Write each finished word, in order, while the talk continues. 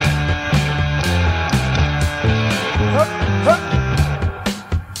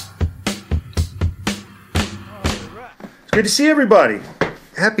Good to see everybody.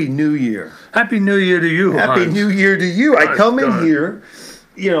 Happy New Year. Happy New Year to you, Happy Hans. New Year to you. I come in God. here,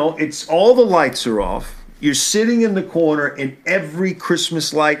 it's all the lights are off. You're sitting in the corner and every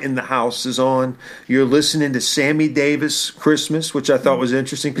Christmas light in the house is on. You're listening to Sammy Davis Christmas, which I thought was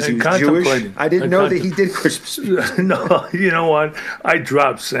interesting because he was Jewish. I didn't know that he did Christmas music. No, you know what? I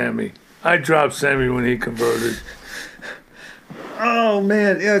dropped Sammy when he converted. Oh,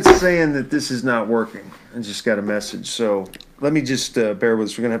 man. It's saying that this is not working. I just got a message. So let me just bear with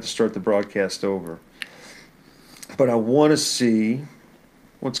us. We're going to have to start the broadcast over. But I want to see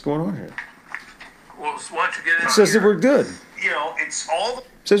what's going on here. Well, why don't you get in? It says that we're good. It's all. It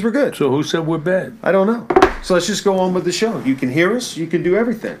says we're good. So who said we're bad? I don't know. So let's just go on with the show. You can hear us. You can do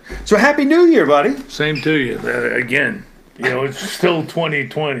everything. So Happy New Year, buddy. Same to you. Again, it's still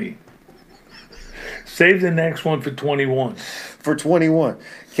 2020. Save the next one for 21. For 21.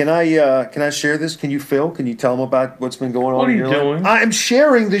 Can I share this? Can you, Phil? Can you tell them about what's been going on? What are in you your doing? life? I'm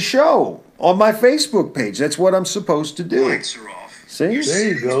sharing the show on my Facebook page. That's what I'm supposed to do. Lights are off. See?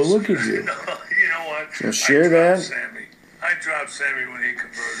 There you go. Look at you. You know what? So share that. I dropped Sammy when he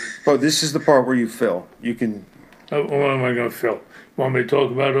converted. Oh, this is the part where you, Phil. You can. What am I going to fill? Want me to talk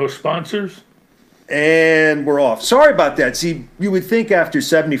about those sponsors? And we're off. Sorry about that. See, you would think after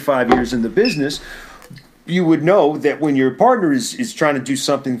 75 years in the business, you would know that when your partner is trying to do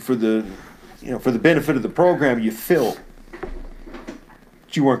something for the benefit of the program, you fill.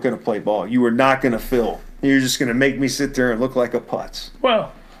 But you weren't going to play ball. You were not going to fill. You're just going to make me sit there and look like a putz.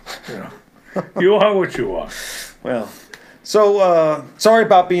 Well, you are what you are. Well, so sorry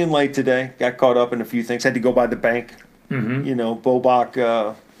about being late today. Got caught up in a few things. Had to go by the bank. Mm-hmm.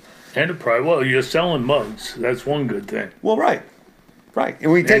 Bobach. Enterprise. Well, you're selling mugs. That's one good thing. Well, right.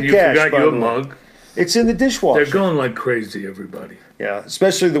 And we take And you cash. forgot by your the way. mug. It's in the dishwasher. They're going like crazy, everybody. Yeah,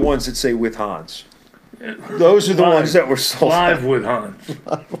 especially the ones that say with Hans. Those are the ones that were sold. Live with Hans.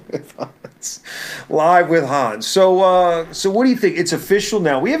 Live with Hans. So what do you think? It's official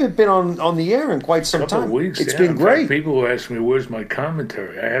now. We haven't been on the air in quite some Couple time. of weeks. It's yeah. been In great. fact, people who ask me, where's my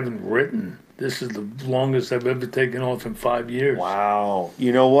commentary? I haven't written. This is the longest I've ever taken off in 5 years. Wow.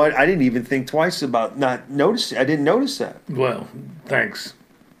 You know what? I didn't even think twice about not noticing. I didn't notice that. Well, thanks.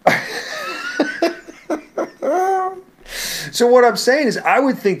 So what I'm saying is I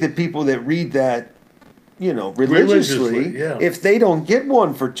would think that people that read that, religiously, yeah. if they don't get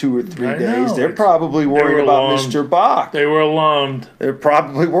one for 2 or 3 I days, know. they're probably worried were about alarmed. Mr. Bach. They were alarmed. They're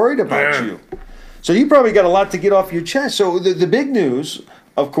probably worried about Yeah. you. So you probably got a lot to get off your chest. So the big news,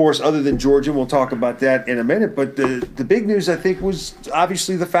 of course, other than Georgia, we'll talk about that in a minute, but the big news, I think, was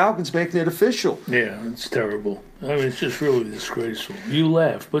obviously the Falcons making it official. Yeah, it's terrible. I mean, it's just really disgraceful. You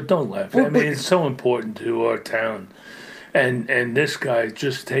laugh, but don't laugh. Well, I mean, it's so important to our town. And this guy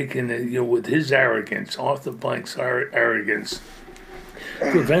just taking it, with his arrogance, Arthur Blank's arrogance,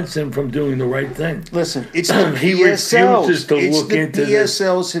 prevents him from doing the right thing. Listen, it's the He PSLs. refuses to It's look the into this.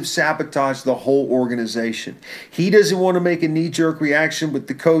 PSLs have sabotaged the whole organization. He doesn't want to make a knee-jerk reaction with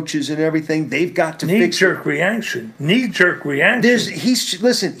the coaches and everything. They've got to fix it. Knee-jerk reaction. Knee-jerk reaction.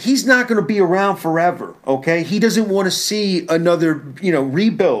 He's not going to be around forever, okay? He doesn't want to see another,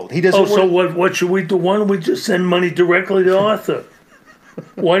 rebuild. He doesn't so want what should we do? Why don't we just send money directly to Arthur?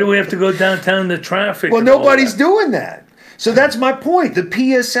 Why do we have to go downtown to traffic? Well, and all nobody's that? doing that. So that's my point. The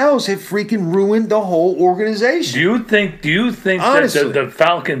PSLs have freaking ruined the whole organization. Do you think Honestly. that the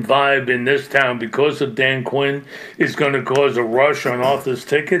Falcon vibe in this town, because of Dan Quinn, is going to cause a rush on Arthur's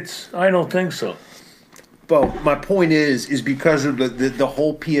tickets? I don't think so. Well, my point is because of the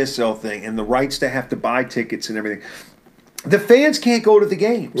whole PSL thing and the rights to have to buy tickets and everything. The fans can't go to the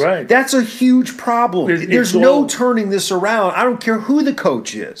games. Right. That's a huge problem. There's it's no all- turning this around. I don't care who the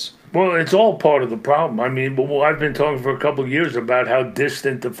coach is. Well, it's all part of the problem. I mean, I've been talking for a couple of years about how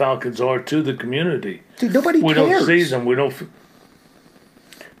distant the Falcons are to the community. Dude, nobody We cares. don't see them. We don't.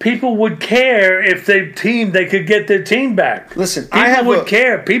 People would care if they could get their team back. Listen, People would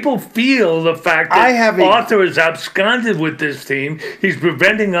care. People feel the fact that Arthur is absconded with this team. He's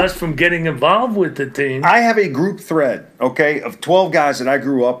preventing us from getting involved with the team. I have a group thread, okay, of 12 guys that I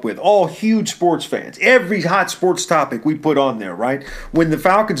grew up with, all huge sports fans. Every hot sports topic we put on there, right? When the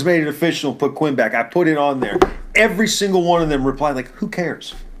Falcons made it official and put Quinn back, I put it on there. Every single one of them replied, like, who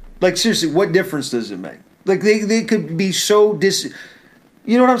cares? Like, seriously, what difference does it make? Like, they could be so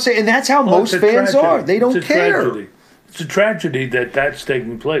You know what I'm saying? And that's how most fans are. They don't care. Tragedy. It's a tragedy that that's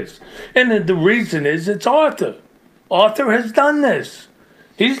taking place. And the reason is it's Arthur. Arthur has done this.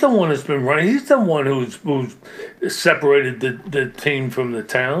 He's the one that's been running. He's the one who's separated the team from the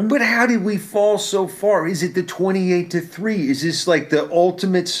town. But how did we fall so far? Is it the 28-3? Is this like the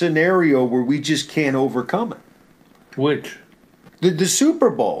ultimate scenario where we just can't overcome it? Which? The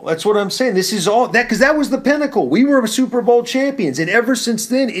Super Bowl. That's what I'm saying. This is all that because that was the pinnacle. We were Super Bowl champions, and ever since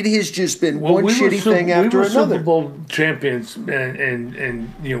then, it has just been one shitty thing after we were another. Super Bowl champions,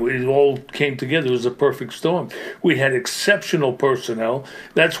 and it all came together. It was a perfect storm. We had exceptional personnel.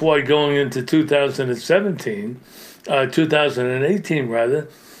 That's why going into 2018 rather,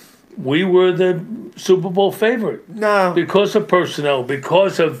 we were the Super Bowl favorite. No, Because of personnel,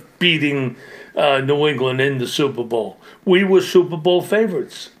 because of beating New England in the Super Bowl. We were Super Bowl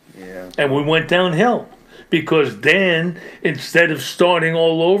favorites. yeah. And we went downhill because Dan, instead of starting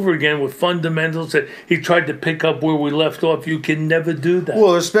all over again with fundamentals, that he tried to pick up where we left off. You can never do that.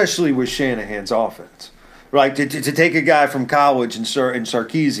 Well, especially with Shanahan's offense, right? To take a guy from college and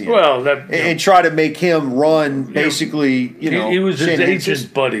Sarkisian, Well, and try to make him run basically, he was his Shanahan's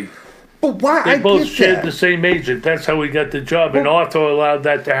agent buddy. But why? They I both get shared that. the same agent. That's how he got the job, and Arthur allowed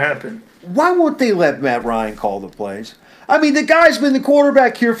that to happen. Why won't they let Matt Ryan call the plays? I mean, the guy's been the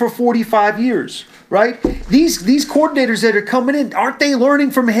quarterback here for 45 years, right? These coordinators that are coming in, aren't they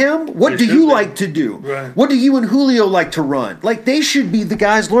learning from him? What They do should you be. like to do? Right. What do you and Julio like to run? Like, they should be the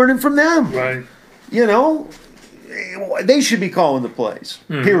guys learning from them. Right. You know? They should be calling the plays,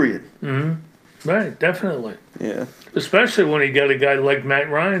 period. Right, definitely. Yeah. Especially when he got a guy like Matt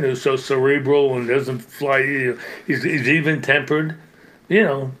Ryan who's so cerebral and doesn't fly. He's even tempered.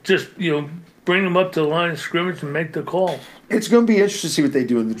 Bring him up to the line of scrimmage and make the call. It's going to be interesting to see what they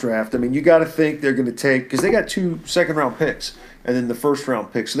do in the draft. I mean, you got to think they're going to take, because they got 2 second-round picks and then the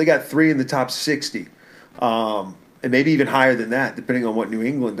first-round pick. So they got 3 in the top 60, and maybe even higher than that, depending on what New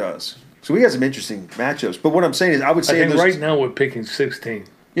England does. So we got some interesting matchups. But what I'm saying is, I would I say think right now we're picking 16.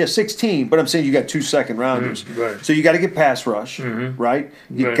 Yeah, 16. But I'm saying you got 2 second-rounders. Right. So you got to get pass rush, right?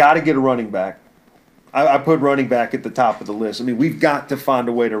 You Right. got to get a running back. I put running back at the top of the list. I mean, we've got to find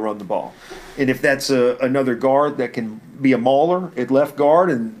a way to run the ball. And if that's another guard that can be a mauler at left guard,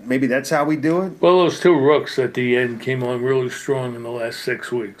 and maybe that's how we do it. Well, those 2 rooks at the end came on really strong in the last 6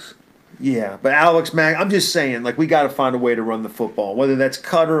 weeks. Yeah, but Alex Mack, I'm just saying, like, we got to find a way to run the football. Whether that's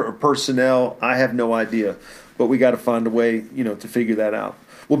cutter or personnel, I have no idea. But we got to find a way, to figure that out.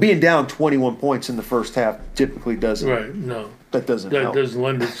 Well, being down 21 points in the first half typically doesn't. Right, no. That doesn't That help. doesn't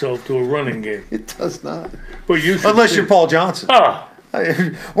lend itself to a running game. It does not. But you should Unless see- you're Paul Johnson. Ah,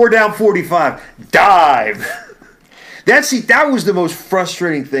 We're down 45. Dive. That was the most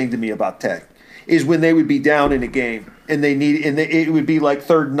frustrating thing to me about Tech, is when they would be down in a game and it would be like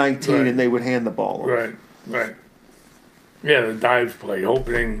 3rd and 19 Right. and they would hand the ball over. right. Yeah, the dive play,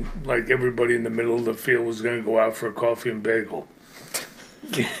 hoping like everybody in the middle of the field was going to go out for a coffee and bagel.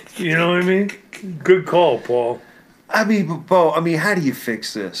 You know what I mean? Good call, Paul. I mean, but Bo, how do you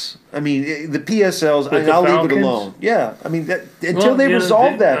fix this? I mean, the PSLs, With the I'll leave it Falcons? alone. Yeah, until Well, they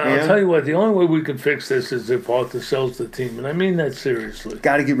resolve that, I'll tell man. you what, the only way we can fix this is if Arthur sells the team, and I mean that seriously.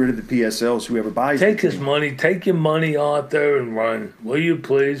 Got to get rid of the PSLs, whoever buys Take the his team. money, take your money, Arthur, and run. Will you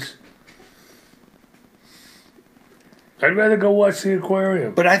please? I'd rather go watch the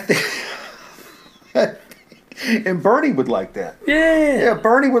aquarium. But I think... And Bernie would like that. Yeah, Yeah,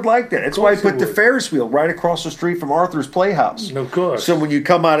 Bernie would like that. That's why he course put he the would. Ferris wheel right across the street from Arthur's Playhouse. of course. So when you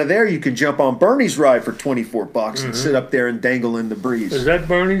come out of there, you can jump on Bernie's ride for $24 and sit up there and dangle in the breeze. Is that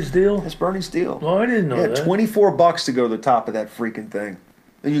Bernie's deal? That's Bernie's deal. Oh, I didn't know Yeah, that. $24 to go to the top of that freaking thing.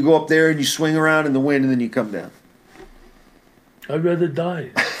 And you go up there and you swing around in the wind and then you come down. I'd rather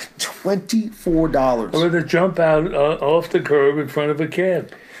die. $24. I'd rather jump out off the curb in front of a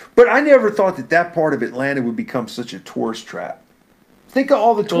cab. But I never thought that part of Atlanta would become such a tourist trap. Think of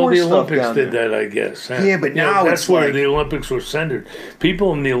all the Well, the tourist stuff Olympics down did there. that, I guess. huh? Yeah, but now that's it's where like- the Olympics were centered.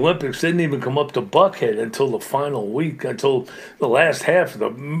 People in the Olympics didn't even come up to Buckhead until the final week, until the last half,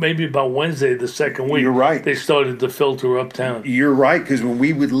 maybe about Wednesday, the second week. You're right. They started to filter uptown. You're right, because when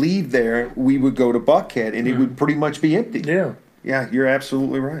we would leave there, we would go to Buckhead and it would pretty much be empty. Yeah. Yeah, you're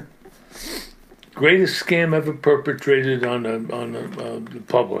absolutely right. Greatest scam ever perpetrated on the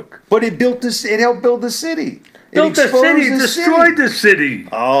public. But it built this. It helped build the city. It Built the exposed city, destroyed the city.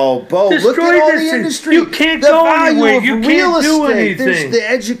 Oh, Bo, look Destroyed at all the the city. industry. You can't the go value anywhere. of You real can't do estate. There's anything. the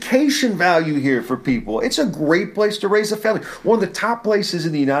education value here for people. It's a great place to raise a family. One of the top places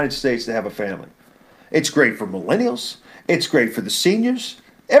in the United States to have a family. It's great for millennials. It's great for the seniors.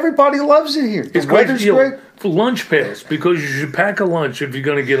 Everybody loves it here. The It's great, weather's you know, great. for lunch pails, because you should pack a lunch if you're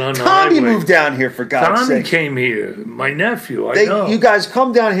going to get on the Tommy highway. moved down here for God's Tommy sake. came here. My nephew, I know. You guys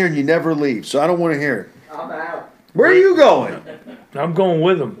come down here and you never leave, so I don't want to hear it. I'm out. Where are you going? I'm going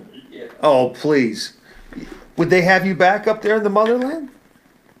with him. Oh, please. Would they have you back up there in the motherland?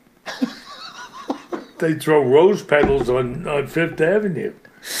 They throw rose petals on Fifth Avenue.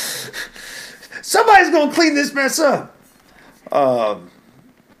 Somebody's going to clean this mess up.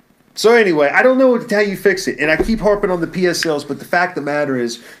 So anyway, I don't know how you fix it. And I keep harping on the PSLs, but the fact of the matter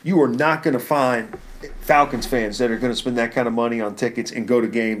is you are not going to find Falcons fans that are going to spend that kind of money on tickets and go to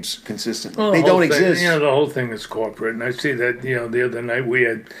games consistently. Well, they don't exist. The whole thing is corporate. And I see that, the other night we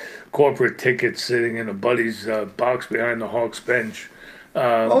had corporate tickets sitting in a buddy's box behind the Hawks bench.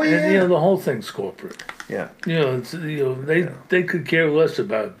 And, the whole thing's corporate. Yeah. They could care less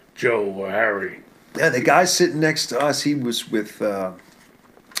about Joe or Harry. Yeah, the guy sitting next to us, he was with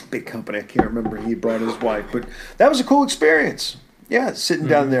big company. I can't remember. He brought his wife, but that was a cool experience. Yeah, sitting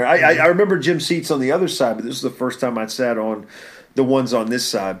down there. I remember Jim seats on the other side, but this is the first time I sat on the ones on this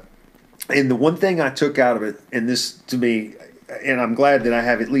side. And the one thing I took out of it, and this to me, and I'm glad that I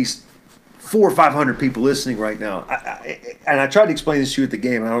have at least 400 or 500 people listening right now. And I tried to explain this to you at the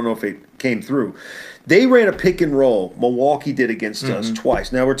game. I don't know if it came through. They ran a pick and roll. Milwaukee did against us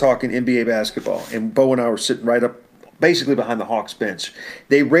twice. Now we're talking NBA basketball, and Bo and I were sitting right up, basically behind the Hawks bench.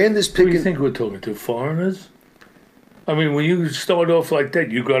 They ran this pick. What do you think we're talking to, foreigners? I mean, when you start off like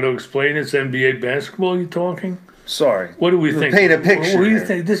that, you got to explain it's NBA basketball. You're talking. Sorry. What do we think? Paint a picture. What do you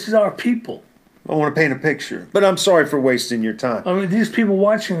think? This is our people. I want to paint a picture, but I'm sorry for wasting your time. I mean, these people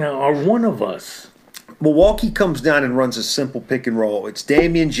watching now are one of us. Milwaukee comes down and runs a simple pick and roll. It's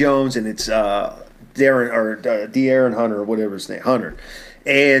Damian Jones and it's De'Aaron Hunter or whatever his name, Hunter,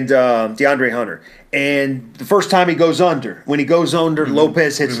 and DeAndre Hunter. And the first time he goes under, when he goes under,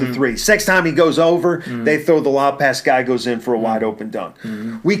 Lopez hits the three. Next time he goes over, they throw the lob pass, guy goes in for a wide open dunk.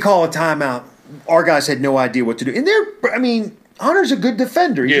 We call a timeout. Our guys had no idea what to do. And Hunter's a good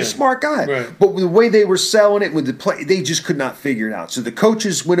defender. He's a smart guy. Right. But the way they were selling it with the play, they just could not figure it out. So the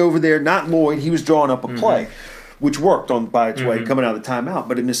coaches went over there, not Lloyd. He was drawing up a play, which worked by its way, coming out of the timeout.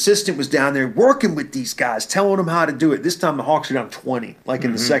 But an assistant was down there working with these guys, telling them how to do it. This time the Hawks are down 20, like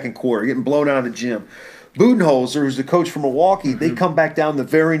in the second quarter, getting blown out of the gym. Budenholzer, who's the coach from Milwaukee, they come back down the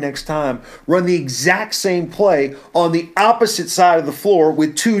very next time, run the exact same play on the opposite side of the floor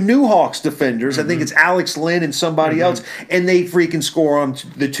with two new Hawks defenders. I think it's Alex Lynn and somebody else, and they freaking score on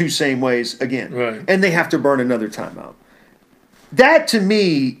the two same ways again. Right. And they have to burn another timeout. That, to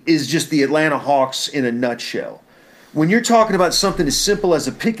me, is just the Atlanta Hawks in a nutshell. When you're talking about something as simple as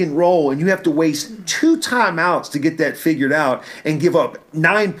a pick and roll and you have to waste 2 timeouts to get that figured out and give up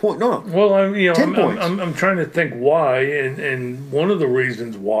 9 points. No. Well, 10 points. I'm trying to think why, and one of the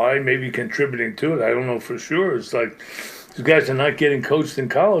reasons why, maybe contributing to it, I don't know for sure, is like the guys are not getting coached in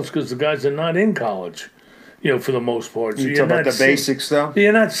college because the guys are not in college, for the most part. So you talk about the basics, though?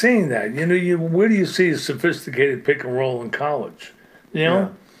 You're not seeing that. Where do you see a sophisticated pick and roll in college? Yeah.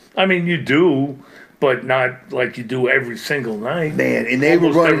 I mean, you do, but not like you do every single night. Man, and they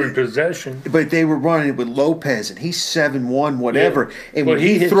almost were running every possession. But they were running it with Lopez, and he's 7'1", whatever. Yeah. And when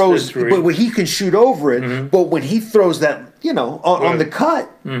he throws, but when he can shoot over it, but when he throws that, on the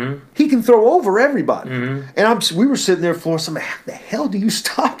cut, he can throw over everybody. And we were sitting there for some, how the hell do you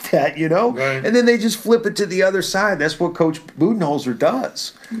stop that? Right. And then they just flip it to the other side. That's what Coach Budenholzer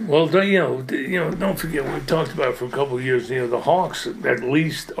does. Well, don't forget we've talked about it for a couple of years. The Hawks at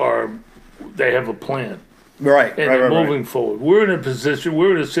least they have a plan. Right, and moving forward. We're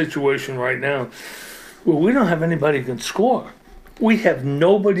in a situation right now where we don't have anybody who can score. We have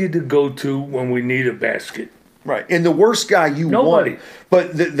nobody to go to when we need a basket. Right. And the worst guy Nobody. want,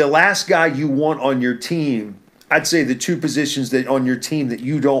 but the last guy you want on your team, I'd say the two positions that on your team that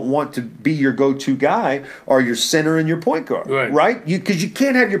you don't want to be your go-to guy are your center and your point guard. Right? Because you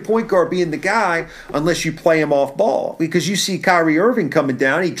can't have your point guard being the guy unless you play him off ball. Because you see Kyrie Irving coming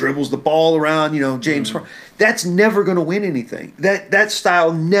down, he dribbles the ball around, James Harden. That's never going to win anything. That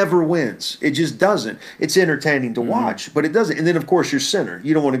style never wins. It just doesn't. It's entertaining to watch, but it doesn't. And then, of course, your center.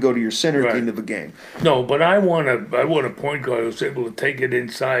 You don't want to go to your center at the end of a game. No, but I want a point guard who's able to take it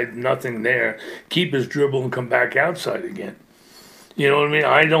inside, nothing there, keep his dribble, and come back outside again. You know what I mean?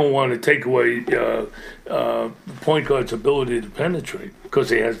 I don't want to take away the point guard's ability to penetrate because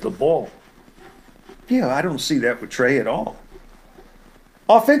he has the ball. Yeah, I don't see that with Trey at all.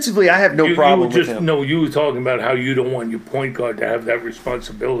 Offensively, I have no problem with him. No, you were talking about how you don't want your point guard to have that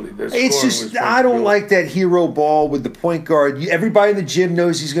responsibility. It's just, I don't like that hero ball with the point guard. Everybody in the gym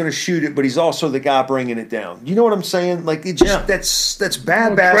knows he's going to shoot it, but he's also the guy bringing it down. You know what I'm saying? Like, it just that's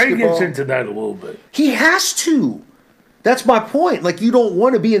bad basketball. Trey gets into that a little bit. He has to. That's my point. Like, you don't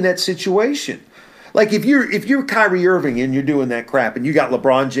want to be in that situation. Like, if you're Kyrie Irving and you're doing that crap and you got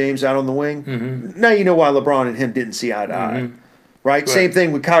LeBron James out on the wing, now you know why LeBron and him didn't see eye to eye. Right? Same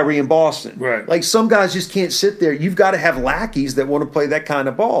thing with Kyrie in Boston. Right. Like, some guys just can't sit there. You've got to have lackeys that want to play that kind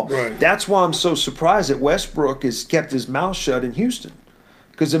of ball. Right. That's why I'm so surprised that Westbrook has kept his mouth shut in Houston.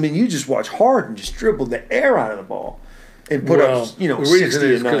 Because, I mean, you just watch Harden just dribble the air out of the ball and put up, the 60 reason a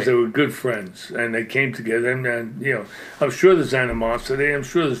is night. because they were good friends and they came together. And I'm sure there's animosity. I'm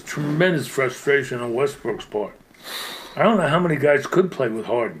sure there's tremendous frustration on Westbrook's part. I don't know how many guys could play with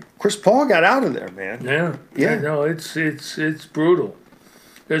Harden. Chris Paul got out of there, man. Yeah. No, it's brutal.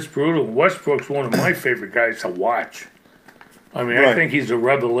 It's brutal. Westbrook's one of my favorite guys to watch. I mean, I Right. think he's a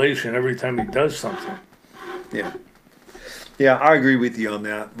revelation every time he does something. Yeah. Yeah, I agree with you on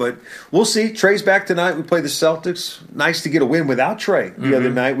that. But we'll see. Trey's back tonight. We play the Celtics. Nice to get a win without Trey. The other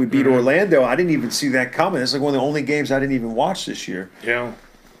night we beat Orlando. I didn't even see that coming. It's like one of the only games I didn't even watch this year. Yeah.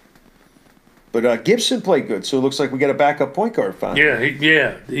 But Gibson played good, so it looks like we got a backup point guard finally.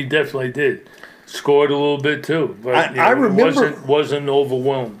 Yeah, he definitely did. Scored a little bit too, but I remember- wasn't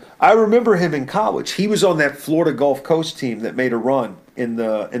overwhelmed. I remember him in college. He was on that Florida Gulf Coast team that made a run in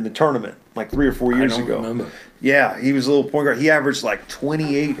the tournament like 3 or 4 years I don't ago. remember. Yeah, he was a little point guard. He averaged like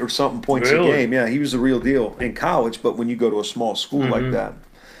 28 or something points Really? a game. Yeah, he was the real deal in college. But when you go to a small school like that,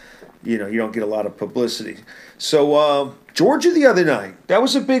 you don't get a lot of publicity. So Georgia the other night, that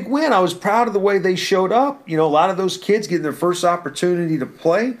was a big win. I was proud of the way they showed up. A lot of those kids getting their first opportunity to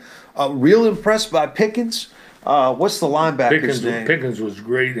play. Real impressed by Pickens. What's the linebacker's name? Pickens was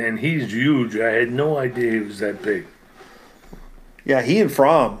great, and he's huge. I had no idea he was that big. Yeah, he and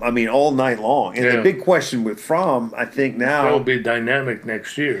Fromm, I mean, all night long. And the Yeah. big question with Fromm, I think That'll now, be dynamic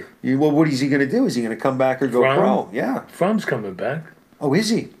next year. what is he going to do? Is he going to come back or go Fromm? pro? Yeah. Fromm's coming back. Oh, is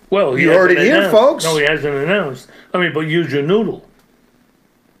he? Well, he You heard it hasn't here, announced. folks. No, he hasn't announced. I mean, but use your noodle.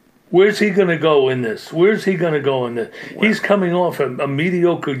 Where's he going to go in this? He's coming off a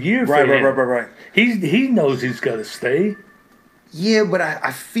mediocre year for him. Right. He knows he's got to stay. Yeah, but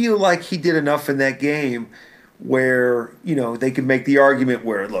I feel like he did enough in that game where, they could make the argument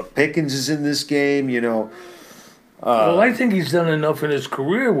where, look, Pickens is in this game, Well, I think he's done enough in his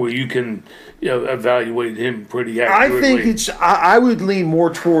career where you can evaluate him pretty I accurately. think I would lean more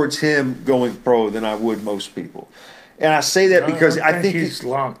towards him going pro than I would most people. And I say that because I think he's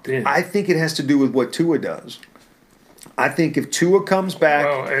locked in. I think it has to do with what Tua does. I think if Tua comes back,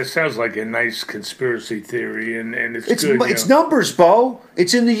 Well, it sounds like a nice conspiracy theory, and it's it's good. it's numbers, Bo.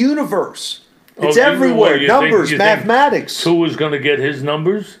 It's in the universe. It's you- everywhere. you Numbers, think mathematics. Tua's going to get his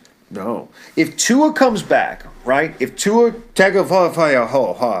numbers? No. If Tua comes back, right? If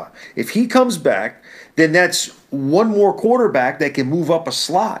he comes back, then that's one more quarterback that can move up a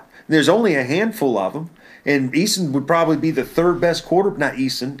slot. There's only a handful of them. And Eason would probably be the third best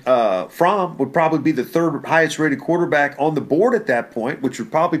Fromm would probably be the third highest rated quarterback on the board at that point, which would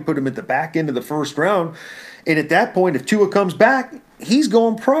probably put him at the back end of the first round. And at that point, if Tua comes back, he's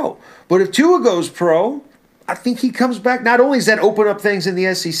going pro. But if Tua goes pro, I think he comes back. Not only does that open up things in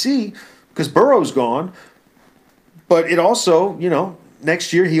the SEC, because Burrow's gone, but it also,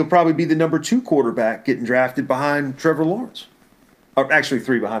 next year he'll probably be the number 2 quarterback getting drafted behind Trevor Lawrence. Or actually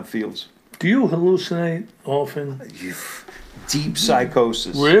 3 behind Fields. Do you hallucinate often? Deep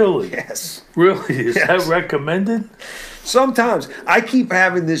psychosis. Really? Yes. Really? Is Yes. that recommended? Sometimes I keep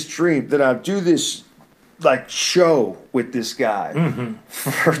having this dream that I do this show with this guy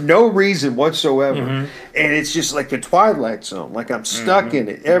for no reason whatsoever. And it's just like the Twilight Zone. Like I'm stuck in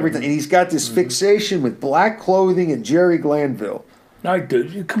it, everything. And he's got this fixation with black clothing and Jerry Glanville. I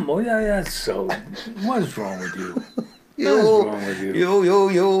do. Come on, that's so. What's wrong with you? Yo, wrong with you?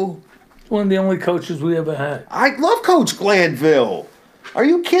 yo. One of the only coaches we ever had. I love Coach Glanville. Are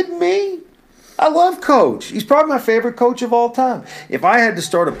you kidding me? I love Coach. He's probably my favorite coach of all time. If I had to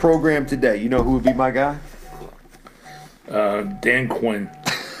start a program today, you know who would be my guy? Dan Quinn.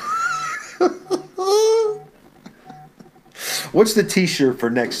 What's the T-shirt for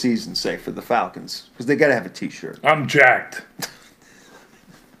next season say for the Falcons? Because they got to have a T-shirt. I'm jacked.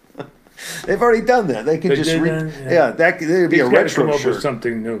 They've already done that. They can They just did that? that could be He's a got to come retro up with shirt.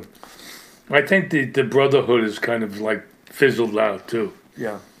 something new. I think the brotherhood is kind of like fizzled out too.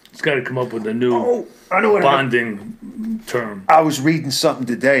 Yeah. It's got to come up with a new Oh, I know what bonding term. I was reading something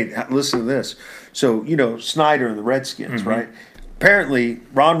today. Listen to this. So, Snyder and the Redskins, right? Apparently,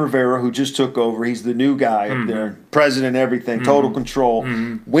 Ron Rivera, who just took over, he's the new guy up there, president, everything, total control,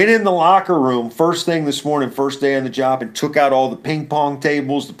 went in the locker room first thing this morning, first day on the job, and took out all the ping pong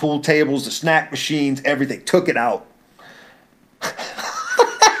tables, the pool tables, the snack machines, everything. Took it out.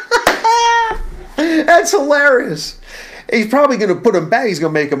 That's hilarious. He's probably going to put them back. He's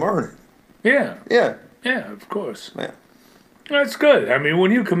going to make them earn Yeah, it. yeah, of course. Yeah. That's good. I mean,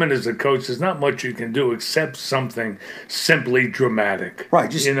 when you come in as a coach, there's not much you can do except something simply dramatic. Right.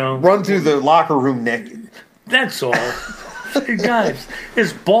 Just you know, run through the locker room naked. that's all. Hey, guys,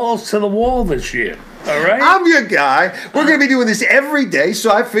 it's balls to the wall this year. All right? I'm your guy. We're going to be doing this every day,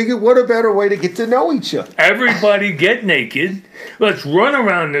 so I figured what a better way to get to know each other. Everybody get naked. Let's run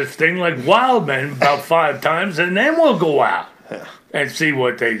around this thing like wild men about 5 times, and then we'll go out and see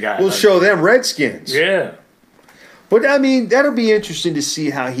what they got. We'll show them Redskins. Yeah. But, I mean, that'll be interesting to see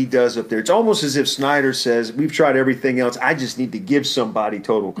how he does up there. It's almost as if Snyder says, we've tried everything else. I just need to give somebody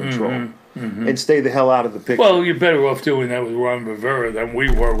total control and stay the hell out of the picture. Well, you're better off doing that with Ron Rivera than we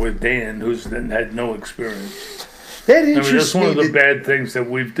were with Dan, who's had no experience. That I mean, interests that's one of me the bad things that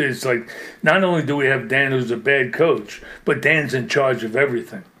we've done. It's like, not only do we have Dan, who's a bad coach, but Dan's in charge of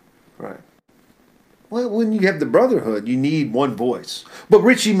everything. Right. Well, when you have the brotherhood, you need one voice. But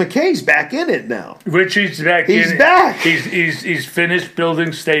Richie McKay's back in it now. Richie's back in. He's back. He's finished building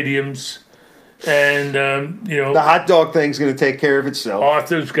stadiums. And, The hot dog thing's going to take care of itself.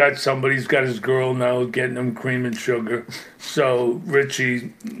 Arthur's got somebody's got his girl now getting him cream and sugar. So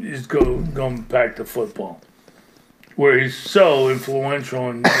Richie is going back to football, where he's so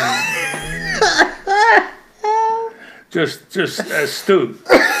influential and just astute.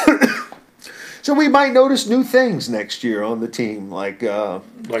 So we might notice new things next year on the team, like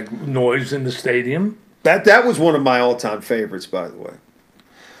noise in the stadium. that was one of my all-time favorites, by the way.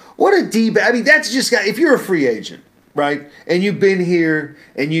 What a I mean, that's just got. If you're a free agent, right, and you've been here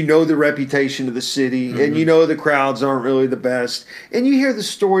and you know the reputation of the city and you know the crowds aren't really the best, and you hear the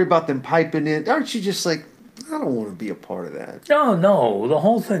story about them piping in, aren't you just like, I don't want to be a part of that. No, the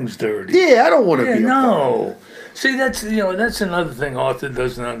whole thing's dirty. Yeah, I don't want to be a part of that. See, that's another thing Arthur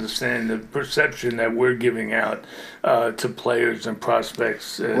doesn't understand, the perception that we're giving out to players and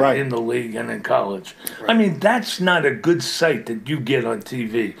prospects in the league and in college. Right. I mean, that's not a good sight that you get on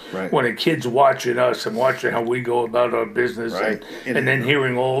TV when a kid's watching us and watching how we go about our business and then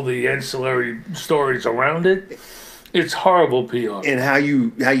hearing all the ancillary stories around it. It's horrible PR. And how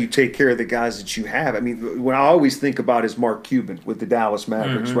you take care of the guys that you have. I mean, what I always think about is Mark Cuban with the Dallas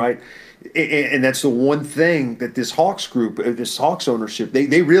Mavericks, right? And that's the one thing that this Hawks group, this Hawks ownership,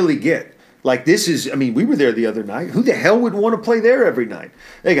 they really get. Like, this is, I mean, we were there the other night. Who the hell would want to play there every night?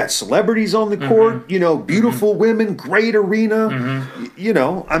 They got celebrities on the court, beautiful women, great arena.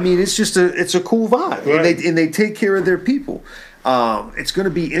 I mean, it's just it's a cool vibe. Right. And they take care of their people. It's going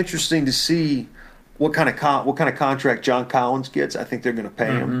to be interesting to see what kind of contract John Collins gets. I think they're going to pay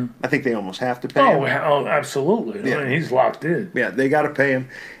him. I think they almost have to pay him. Oh, absolutely. Yeah. I mean, he's locked in. Yeah, they got to pay him.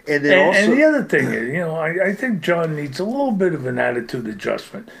 And then and the other thing is, I think John needs a little bit of an attitude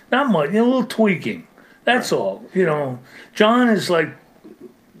adjustment. Not much, a little tweaking. That's all. John is like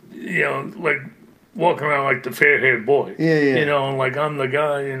walking around like the fair-haired boy. Yeah. Like I'm the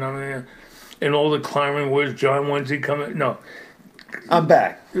guy, and all the climbing, where's John? When's he coming? No. I'm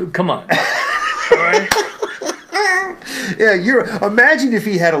back. Come on. All right. Yeah, imagine if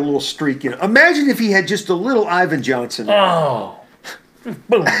he had a little streak in it. Imagine if he had just a little Ivan Johnson. Oh,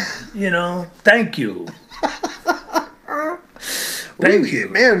 boom! Thank you. Thank you,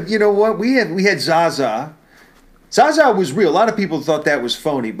 man. You know what? We had Zaza. Zaza was real. A lot of people thought that was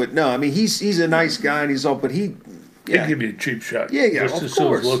phony, but no. I mean, he's a nice guy, and he's all. But They give you a cheap shot. Yeah, just as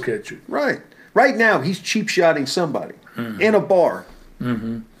soon as look at you. Right now, he's cheap shotting somebody in a bar.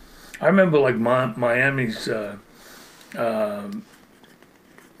 I remember like Miami's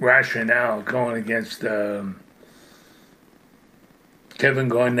rationale going against Kevin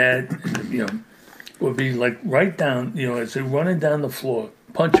Garnett, would be like right down, as they're running down the floor,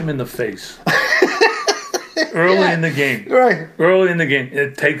 punch him in the face. Early in the game. Right. Early in the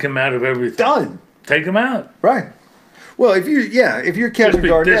game. Take him out of everything. Done. Take him out. Right. Well, if you're Kevin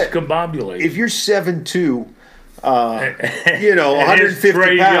Garnett, discombobulated. If you're 7'2",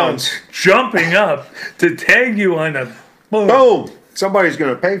 150 pounds, jumping up to tag you on a boom. Somebody's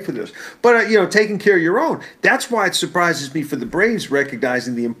going to pay for this. But taking care of your own. That's why it surprises me for the Braves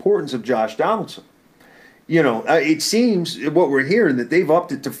recognizing the importance of Josh Donaldson. It seems what we're hearing that they've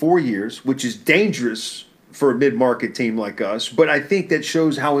upped it to 4 years, which is dangerous for a mid-market team like us. But I think that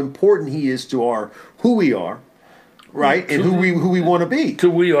shows how important he is to who we are, right, and who we want to be.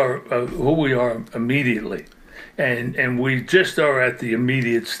 To who we are immediately. And we just are at the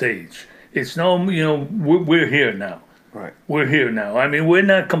immediate stage. It's we're here now. Right. We're here now. I mean, we're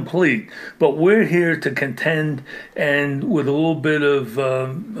not complete, but we're here to contend, and with a little bit of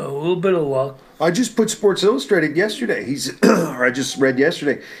luck. I just put Sports Illustrated yesterday. I just read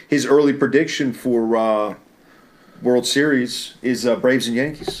yesterday his early prediction for World Series is Braves and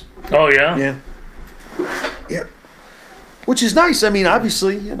Yankees. Oh yeah. Yeah. Yeah. which is nice. I mean,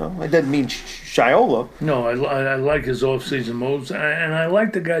 obviously, it doesn't mean Shiola. No, I like his off-season moves, and I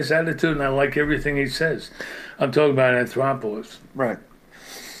like the guy's attitude, and I like everything he says. I'm talking about Anthopoulos. Right.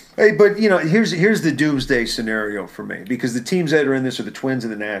 Hey, but here's the doomsday scenario for me, because the teams that are in this are the Twins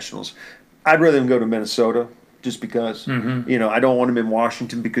and the Nationals. I'd rather them go to Minnesota just because. I don't want him in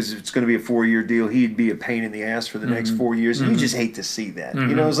Washington because it's going to be a 4-year deal. He'd be a pain in the ass for the next 4 years. You just hate to see that.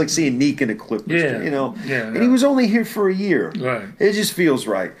 It's like seeing Neek in the Clippers. And he was only here for a year. Right. It just feels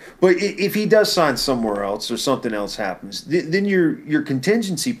right. But if he does sign somewhere else or something else happens, then your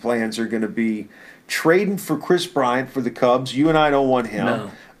contingency plans are going to be trading for Chris Bryant for the Cubs. You and I don't want him.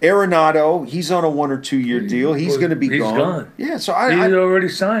 No. Arenado, he's on a 1 or 2 year deal. He's going to be gone. He's gone. Yeah, so he's already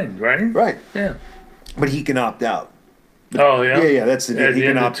signed, right? Right. Yeah. But he can opt out. Oh, yeah? Yeah, that's the deal. At the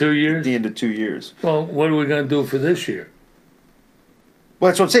end of 2 years? At the end of 2 years. Well, what are we going to do for this year?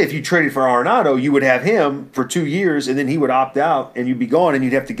 Well, that's what I'm saying. If you traded for Arenado, you would have him for 2 years, and then he would opt out, and you'd be gone, and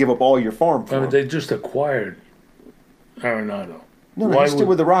you'd have to give up all your farm for him. They just acquired Arenado. No, he's still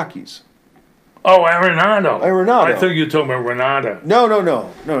with the Rockies. Oh, Arenado. I thought you were talking about Renata. No,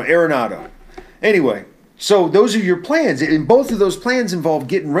 Arenado. Anyway, so those are your plans. And both of those plans involve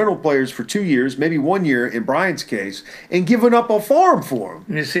getting rental players for 2 years, maybe 1 year in Bryant's case, and giving up a farm for them.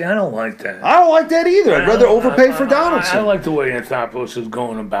 You see, I don't like that. I don't like that either. I'd rather overpay for Donaldson. I like the way Anthopoulos is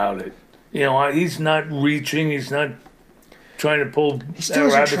going about it. He's not reaching. He's not trying to pull. He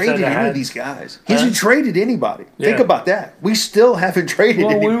still hasn't traded any of these guys. He hasn't traded anybody. Think about that. We still haven't traded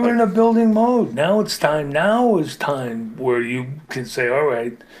anybody. We were in a building mode. Now it's time. Now is time where you can say, all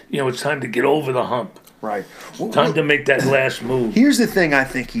right, it's time to get over the hump. Right. Time to make that last move. Here's the thing I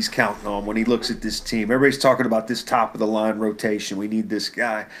think he's counting on when he looks at this team. Everybody's talking about this top-of-the-line rotation. We need this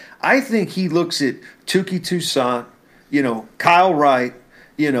guy. I think he looks at Touki Toussaint, Kyle Wright,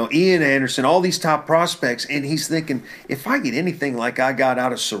 Ian Anderson, all these top prospects, and he's thinking, if I get anything like I got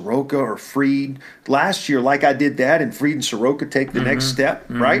out of Soroka or Fried last year, like I did that, and Fried and Soroka take the next step,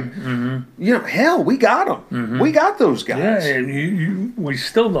 right? Hell, we got them. We got those guys. Yeah, we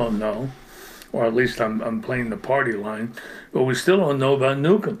still don't know, or at least I'm playing the party line, but we still don't know about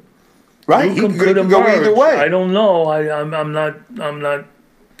Newcomb. Right, Newcomb he could go either way. I don't know. I'm not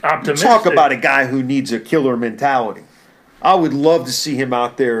optimistic. Talk about a guy who needs a killer mentality. I would love to see him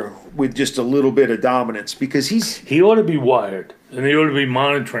out there with just a little bit of dominance because he ought to be wired and he ought to be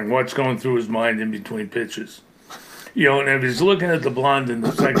monitoring what's going through his mind in between pitches. And if he's looking at the blonde in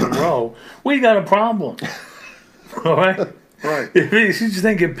the second row, we got a problem. All right? Right. If he's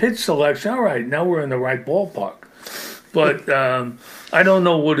thinking pitch selection, all right, now we're in the right ballpark. But I don't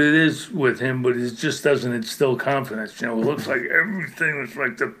know what it is with him, but it just doesn't instill confidence. It looks like everything is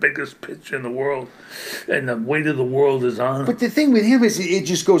like the biggest pitch in the world, and the weight of the world is on him. But the thing with him is it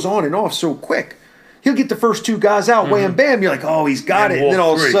just goes on and off so quick. He'll get the first 2 guys out, wham, bam. You're like, oh, he's got it. And then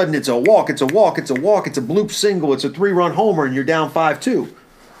all of a sudden it's a walk, it's a walk, it's a walk, it's a bloop single, it's a 3-run homer, and you're down 5-2.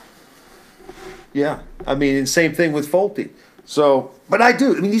 Yeah. I mean, and same thing with Folty. So, but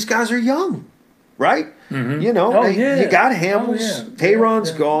these guys are young, right? Mm-hmm. You got Hamels.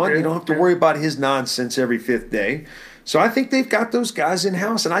 Tehran's gone. You don't have to worry about his nonsense every 5th day. So I think they've got those guys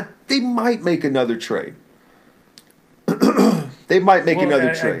in-house, and they might make another trade. They might make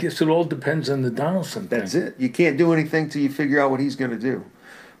another trade. I guess it all depends on the Donaldson thing. That's it. You can't do anything till you figure out what he's going to do.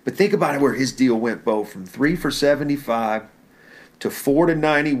 But think about it where his deal went, Bo, from 3 for $75 to 4 to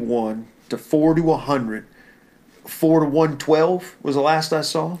 91 to 4 to 100. 4 to 112 was the last I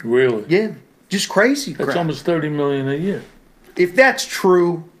saw. Really? Yeah. Just crazy crap. That's almost $30 million a year. If that's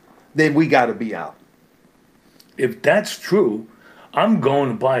true, then we got to be out. If that's true, I'm going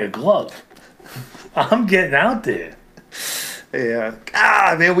to buy a glove. I'm getting out there. Yeah.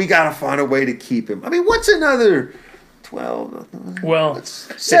 Man, we got to find a way to keep him. I mean, what's another 12? Well,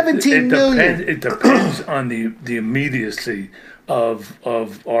 $17 million. It depends on the immediacy of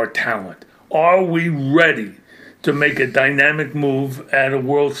our talent. Are we ready to make a dynamic move at a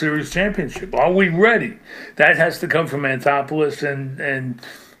World Series championship? Are we ready? That has to come from Anthopoulos and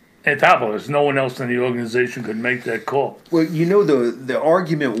Anthopoulos. No one else in the organization could make that call. Well, the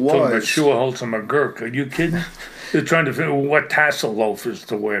argument was... Talking about Schuerholz and McGurk. Are you kidding? They're trying to figure out what tassel loafers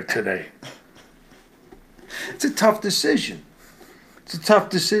to wear today. It's a tough decision.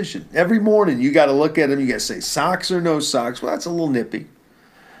 Every morning you got to look at them. You got to say socks or no socks. Well, that's a little nippy.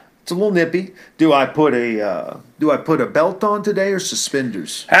 Do I put a belt on today or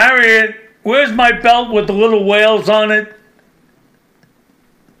suspenders? Harriet, where's my belt with the little whales on it?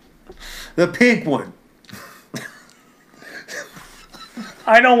 The pink one.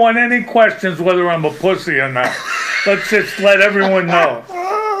 I don't want any questions whether I'm a pussy or not. Let's just let everyone know.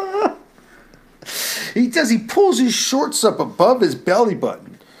 He does. He pulls his shorts up above his belly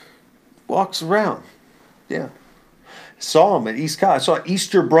button. Walks around. Yeah. Saw him at East Cobb. I saw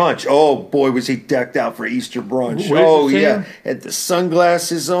Easter brunch. Oh boy, was he decked out for Easter brunch. Oh yeah, had the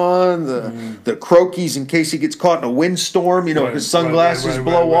sunglasses on, the croquis in case he gets caught in a windstorm. You know, his sunglasses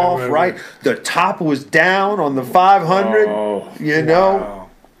blow off. Right. The top was down on the 500. Oh, you know.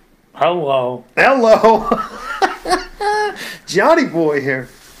 Hello. Johnny boy here.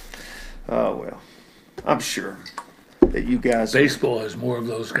 Oh well, I'm sure that you guys. Baseball has more of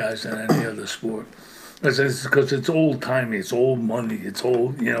those guys than any other sport. Because it's old timey, it's old money, it's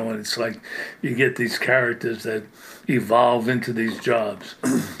old, and it's like you get these characters that evolve into these jobs.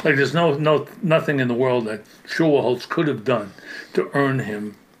 Like there's nothing in the world that Schwartz could have done to earn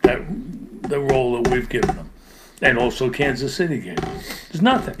him the role that we've given him, and also Kansas City game. There's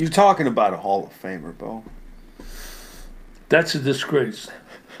nothing. You're talking about a Hall of Famer, Bo. That's a disgrace.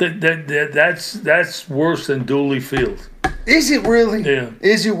 That's worse than Dooley Field. Is it really? Yeah.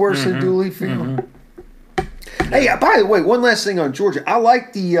 Is it worse than Dooley Field? Hey, by the way, one last thing on Georgia. I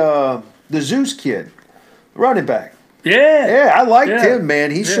like the Zeus kid, running back. Yeah. I liked him,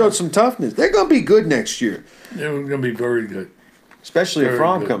 man. He showed some toughness. They're going to be good next year. They're going to be very good. Especially if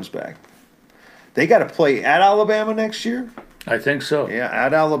Fromm comes back. They got to play at Alabama next year? I think so. Yeah,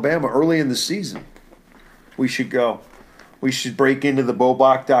 at Alabama early in the season. We should go. We should break into the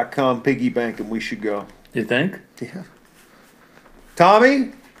Bobach.com piggy bank and we should go. You think? Yeah.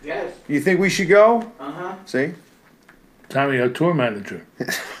 Tommy? Yes. You think we should go? Uh-huh. See? Tommy, our tour manager.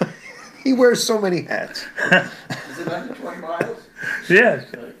 He wears so many hats. Is it under 20 miles? Yes.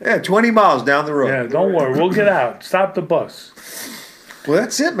 Yeah, 20 miles down the road. Yeah, don't worry. We'll get out. Stop the bus. Well,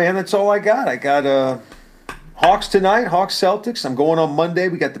 that's it, man. That's all I got. I got Hawks tonight, Hawks Celtics. I'm going on Monday.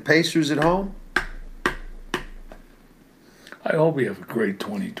 We got the Pacers at home. I hope we have a great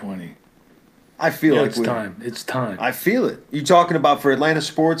 2020. I feel like it's time. It's time. I feel it. You talking about for Atlanta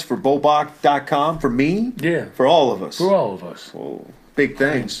Sports, for Bobach.com, for me? Yeah. For all of us. For all of us. Oh, big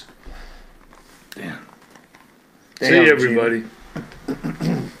things. Damn. Damn, See you, everybody.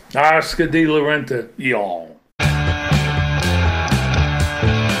 Oscar De La Renta, y'all.